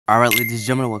Alright, ladies and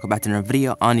gentlemen, welcome back to another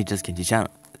video on the JustKenshi channel.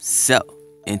 So,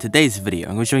 in today's video,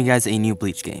 I'm going to show you guys a new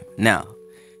Bleach game. Now,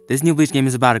 this new Bleach game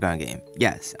is a Battleground game.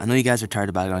 Yes, I know you guys are tired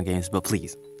of Battleground games, but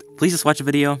please just watch the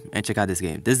video and check out this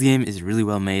game. This game is really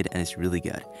well made and it's really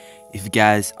good. If you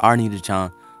guys are new to the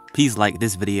channel, please like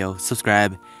this video,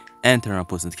 subscribe, and turn on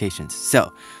post notifications.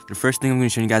 So, the first thing I'm going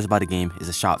to show you guys about the game is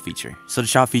a shop feature. So the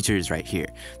shop feature is right here.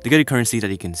 To get a currency that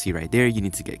you can see right there, you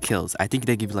need to get kills. I think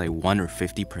they give you like 1 or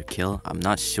 50 per kill. I'm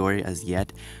not sure as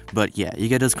yet, but yeah, you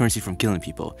get those currency from killing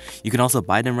people. You can also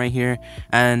buy them right here,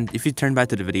 and if you turn back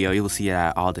to the video, you will see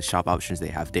all the shop options they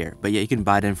have there. But yeah, you can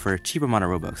buy them for a cheap amount of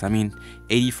Robux. I mean,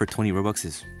 80 for 20 Robux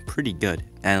is pretty good,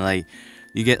 and like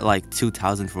you get like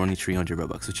 2,000 for only 300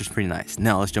 Robux, which is pretty nice.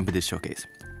 Now let's jump into this showcase.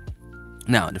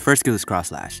 Now, the first skill is cross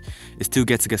slash. It's 2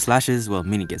 get-to-get slashes, well,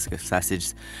 mini get-to-get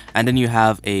slashes, and then you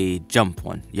have a jump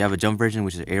one. You have a jump version,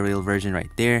 which is an aerial version right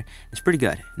there. It's pretty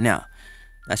good. Now,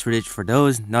 that's pretty it for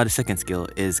those. Now, the second skill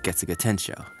is get-to-get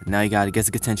tensho. Now, you got a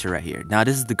get-to-get tensho right here. Now,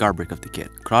 this is the guard break of the kit.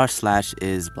 Cross slash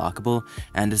is blockable,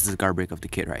 and this is the guard break of the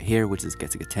kit right here, which is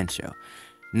get-to-get tensho.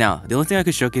 Now, the only thing I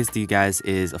could showcase to you guys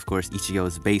is, of course,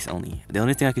 Ichigo's base only. The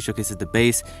only thing I could showcase is the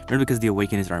base, remember, because the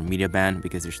Awakenings are media banned,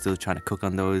 because they're still trying to cook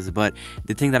on those. But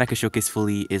the thing that I could showcase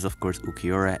fully is, of course,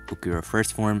 Ukiura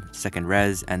first form, second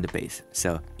res, and the base.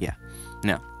 So, yeah.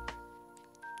 Now,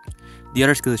 the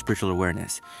other skill is spiritual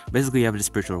awareness. Basically, you have the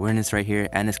spiritual awareness right here,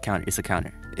 and it's a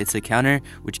counter. It's a counter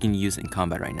which you can use in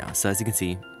combat right now. So, as you can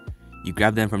see, you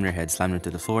grab them from their head, slam them to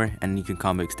the floor, and you can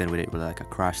combo extend with it with like a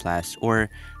cross slash or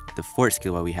the fourth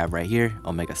skill what we have right here,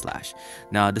 Omega Slash.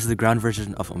 Now, this is the ground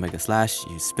version of Omega Slash.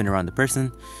 You spin around the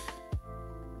person,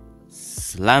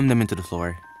 slam them into the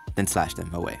floor, then slash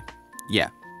them away. Yeah,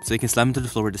 so you can slam into the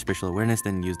floor with the spiritual awareness,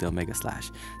 then use the Omega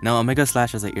Slash. Now, Omega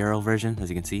Slash has an aerial version, as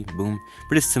you can see, boom,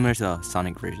 pretty similar to the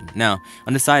Sonic version. Now,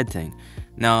 on the side thing,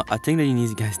 now, a thing that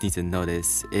you guys need to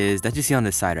notice is that you see on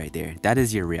the side right there, that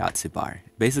is your Ryatsu bar.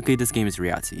 Basically, this game is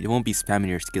Ryatsu. You won't be spamming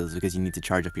your skills because you need to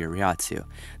charge up your Ryatsu.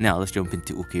 Now, let's jump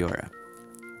into Ukiura.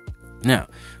 Now,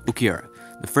 Ukiura,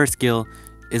 the first skill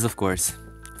is, of course,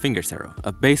 Fingers Arrow,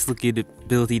 a basically the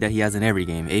ability that he has in every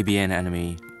game, ABN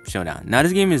Anime Showdown. Now,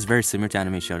 this game is very similar to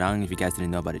Anime Showdown, if you guys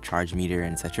didn't know about the charge meter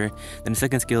and etc. Then the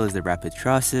second skill is the Rapid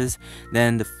Trusses.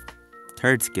 Then the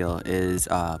third skill is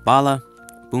Bala,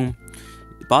 boom.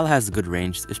 Bala has good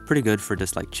range. It's pretty good for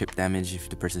just like chip damage if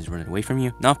the person is running away from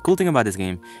you. Now, cool thing about this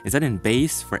game is that in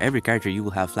base, for every character, you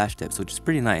will have flash tips, which is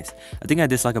pretty nice. I think I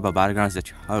dislike about Battlegrounds is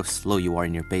that how slow you are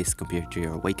in your base compared to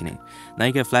your Awakening. Now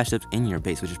you get flash tips in your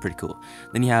base, which is pretty cool.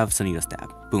 Then you have Sunita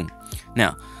Stab. Boom.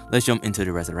 Now, let's jump into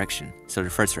the Resurrection. So the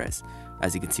first res,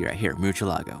 as you can see right here,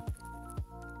 Murcielago.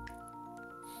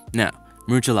 Now,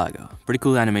 Murcielago, pretty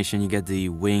cool animation. You get the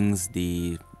wings,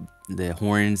 the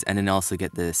horns, and then also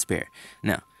get the spear.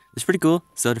 Now, it's pretty cool.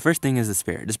 So the first thing is the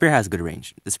spear. The spear has good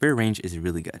range. The spear range is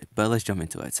really good, but let's jump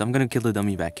into it. So I'm gonna kill the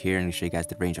dummy back here and show you guys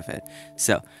the range of it.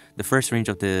 So the first range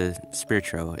of the spear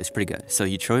throw is pretty good. So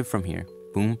you throw it from here,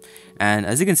 boom, and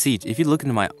as you can see, if you look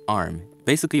into my arm,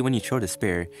 basically when you throw the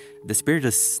spear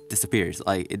just disappears.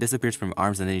 Like, it disappears from your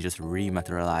arms and then you just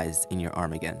rematerialize in your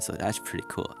arm again. So that's pretty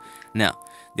cool. Now,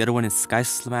 the other one is Sky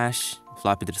Smash.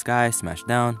 Flop into the sky, smash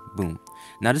down, boom.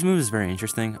 Now, this move is very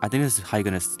interesting. I think this is how you're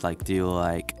gonna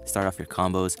start off your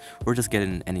combos or just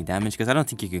getting any damage, because I don't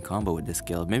think you can combo with this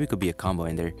skill. Maybe it could be a combo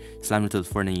in there. Slam it to the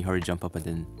floor and then you hurry jump up and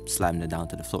then slam it down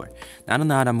to the floor. Now, I don't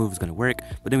know how that move is gonna work,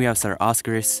 but then we have Star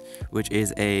Oscaris, which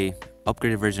is a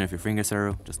upgraded version of your Fingers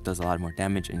Arrow. Just does a lot more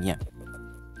damage, and yeah.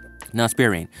 Now,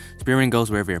 Spear Rain. Spear Rain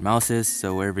goes wherever your mouse is,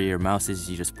 so wherever your mouse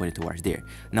is, you just point it towards there.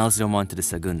 Now, let's jump on to the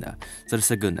Segunda. So the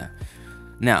Segunda.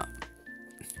 Now,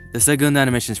 the Segunda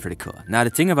animation is pretty cool. Now, the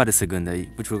thing about the Segunda,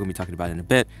 which we're going to be talking about in a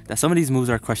bit, that some of these moves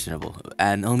are questionable,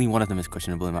 and only one of them is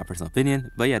questionable in my personal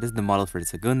opinion. But yeah, this is the model for the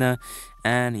Segunda,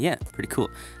 and yeah, pretty cool.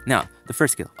 Now, the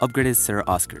first skill, upgraded Star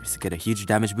Oscaris. Get a huge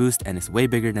damage boost, and it's way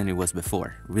bigger than it was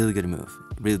before. Really good move.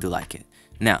 Really do like it.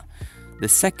 Now, the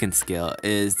second skill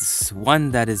is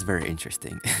one that is very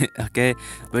interesting, okay?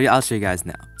 But I'll show you guys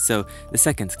now. So, the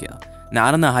second skill. Now,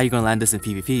 I don't know how you're going to land this in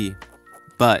PvP,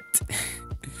 but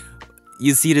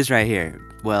you see this right here.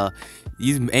 Well,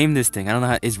 you aim this thing. I don't know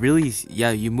how. It's really, yeah,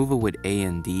 you move it with A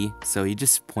and D. So you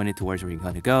just point it towards where you're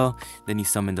going to go. Then you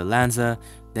summon the Lanza.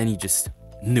 Then you just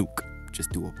nuke.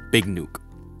 Just do a big nuke.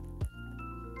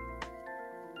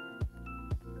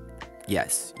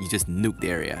 Yes, you just nuke the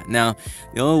area. Now,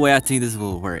 the only way I think this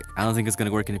will work, I don't think it's going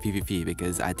to work in a PvP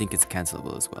because I think it's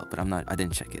cancelable as well. But I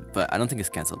didn't check it. But I don't think it's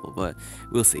cancelable, but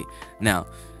we'll see. Now,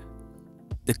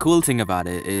 the cool thing about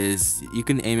it is you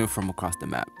can aim it from across the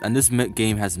map, and this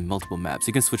game has multiple maps.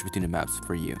 You can switch between the maps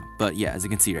for you. But yeah, as you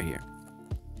can see right here,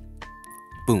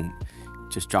 boom,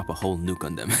 just drop a whole nuke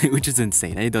on them, which is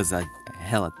insane. And it does a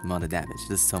hell amount of damage,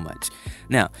 just so much.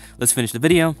 Now, let's finish the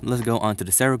video. Let's go on to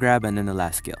the Zero Grab and then the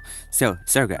last skill. So,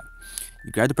 Zero Grab.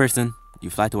 You grab the person, you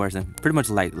fly towards them, pretty much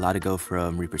like Latigo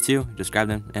from Reaper 2, just grab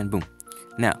them and boom.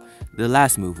 Now, the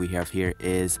last move we have here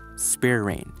is Spear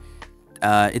Rain.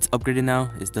 It's upgraded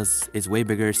now, it's way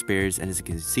bigger spears, and as you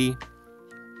can see,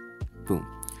 boom.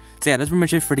 So yeah, that's pretty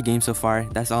much it for the game so far.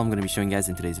 That's all I'm going to be showing you guys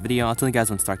in today's video. I'll tell you guys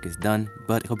when Stark is done,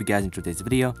 but hope you guys enjoyed today's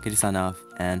video. Catch you sign off,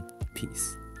 and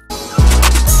peace.